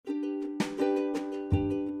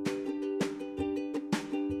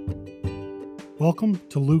Welcome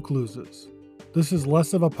to Luke Loses. This is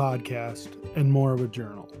less of a podcast and more of a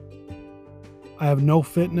journal. I have no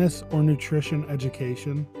fitness or nutrition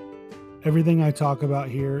education. Everything I talk about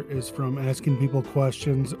here is from asking people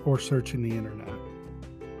questions or searching the internet.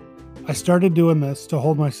 I started doing this to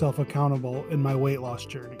hold myself accountable in my weight loss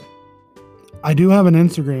journey. I do have an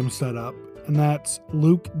Instagram set up, and that's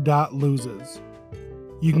luke.loses.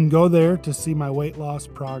 You can go there to see my weight loss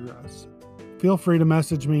progress. Feel free to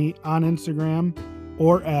message me on Instagram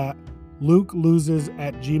or at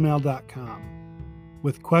lukeloses@gmail.com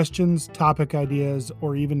with questions, topic ideas,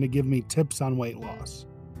 or even to give me tips on weight loss.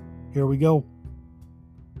 Here we go.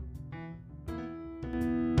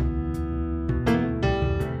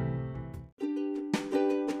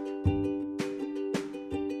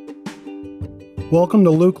 Welcome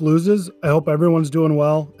to Luke Loses. I hope everyone's doing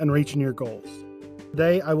well and reaching your goals.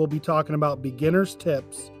 Today I will be talking about beginner's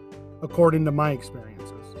tips according to my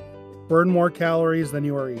experiences. Burn more calories than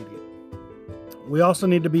you are eating. We also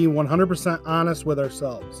need to be 100% honest with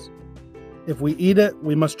ourselves. If we eat it,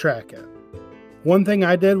 we must track it. One thing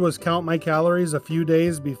I did was count my calories a few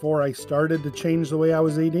days before I started to change the way I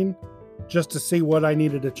was eating, just to see what I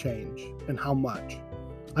needed to change and how much.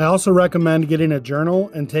 I also recommend getting a journal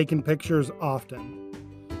and taking pictures often.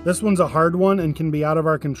 This one's a hard one and can be out of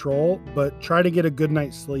our control, but try to get a good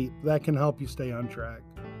night's sleep. That can help you stay on track.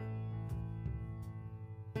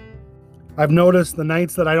 I've noticed the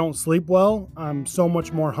nights that I don't sleep well, I'm so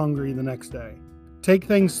much more hungry the next day. Take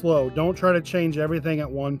things slow. Don't try to change everything at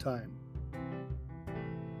one time.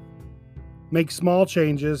 Make small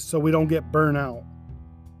changes so we don't get burnt out.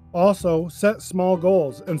 Also, set small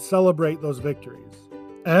goals and celebrate those victories.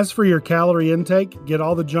 As for your calorie intake, get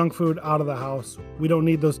all the junk food out of the house. We don't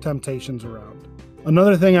need those temptations around.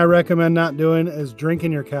 Another thing I recommend not doing is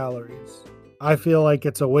drinking your calories. I feel like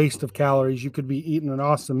it's a waste of calories. You could be eating an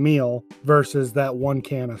awesome meal versus that one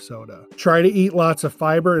can of soda. Try to eat lots of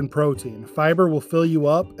fiber and protein. Fiber will fill you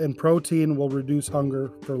up and protein will reduce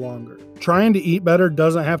hunger for longer. Trying to eat better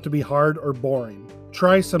doesn't have to be hard or boring.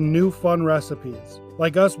 Try some new fun recipes.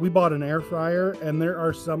 Like us, we bought an air fryer and there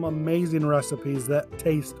are some amazing recipes that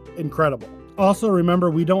taste incredible. Also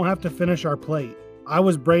remember, we don't have to finish our plate. I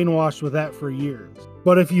was brainwashed with that for years.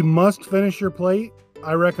 But if you must finish your plate,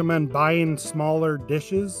 I recommend buying smaller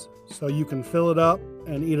dishes so you can fill it up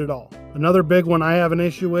and eat it all. Another big one I have an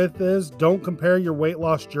issue with is don't compare your weight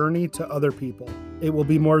loss journey to other people. It will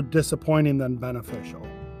be more disappointing than beneficial.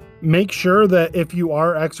 Make sure that if you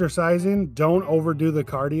are exercising, don't overdo the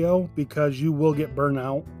cardio because you will get burnt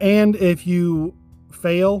out. And if you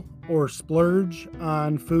fail or splurge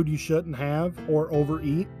on food you shouldn't have or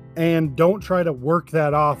overeat, and don't try to work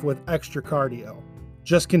that off with extra cardio.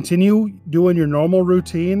 Just continue doing your normal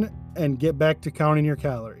routine and get back to counting your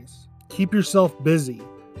calories. Keep yourself busy.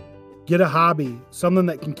 Get a hobby, something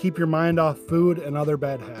that can keep your mind off food and other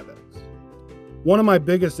bad habits. One of my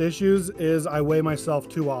biggest issues is I weigh myself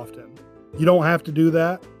too often. You don't have to do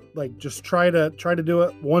that. Just try to do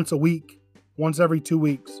it once a week, once every 2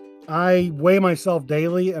 weeks. I weigh myself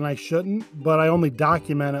daily and I shouldn't, but I only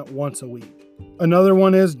document it once a week. Another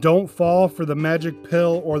one is don't fall for the magic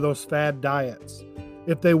pill or those fad diets.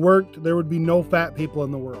 If they worked, there would be no fat people in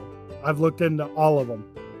the world. I've looked into all of them.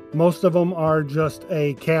 Most of them are just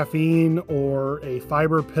a caffeine or a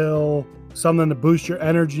fiber pill, something to boost your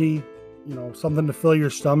energy, something to fill your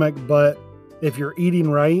stomach. But if you're eating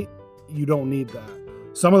right, you don't need that.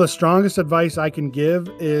 Some of the strongest advice I can give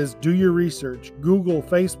is do your research. Google,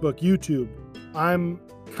 Facebook, YouTube. I'm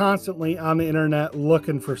constantly on the internet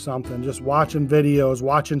looking for something, just watching videos,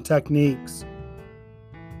 watching techniques.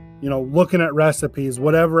 Looking at recipes,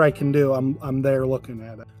 whatever I can do, I'm there looking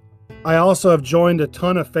at it. I also have joined a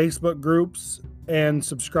ton of Facebook groups and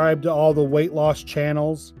subscribed to all the weight loss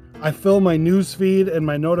channels. I fill my news feed and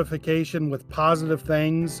my notification with positive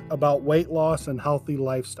things about weight loss and healthy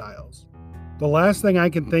lifestyles. The last thing I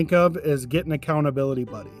can think of is get an accountability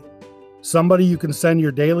buddy. Somebody you can send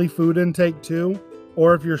your daily food intake to,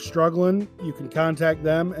 or if you're struggling, you can contact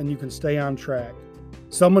them and you can stay on track.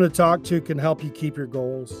 Someone to talk to can help you keep your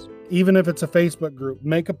goals. Even if it's a Facebook group,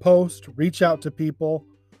 make a post, reach out to people,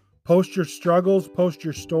 post your struggles, post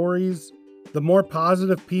your stories. The more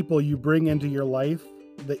positive people you bring into your life,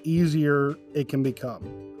 the easier it can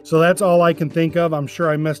become. So that's all I can think of. I'm sure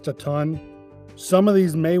I missed a ton. Some of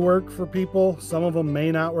these may work for people. Some of them may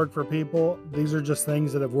not work for people. These are just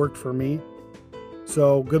things that have worked for me.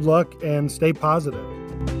 So good luck and stay positive.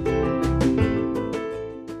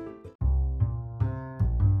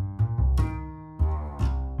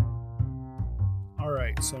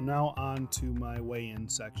 So now on to my weigh-in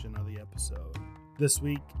section of the episode. This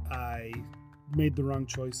week I made the wrong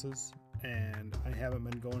choices and I haven't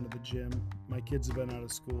been going to the gym. My kids have been out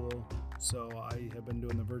of school, so I have been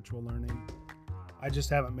doing the virtual learning. I just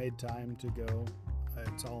haven't made time to go.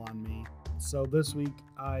 It's all on me. So this week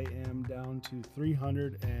I am down to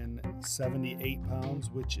 378 pounds,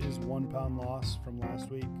 which is 1 pound loss from last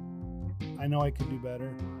week. I know I could do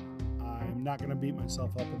better. I'm not going to beat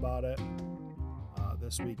myself up about it.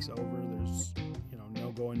 This week's over. There's,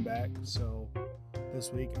 no going back. So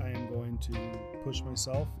this week I am going to push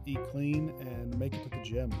myself, eat clean, and make it to the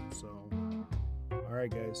gym. So, all right,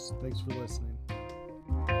 guys. Thanks for listening.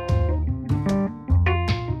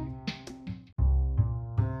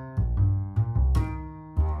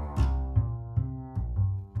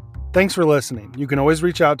 Thanks for listening. You can always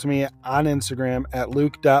reach out to me on Instagram at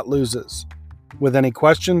luke.loses with any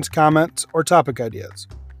questions, comments, or topic ideas.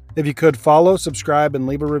 If you could follow, subscribe, and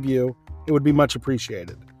leave a review, it would be much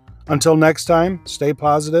appreciated. Until next time, stay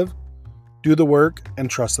positive, do the work, and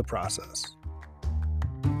trust the process.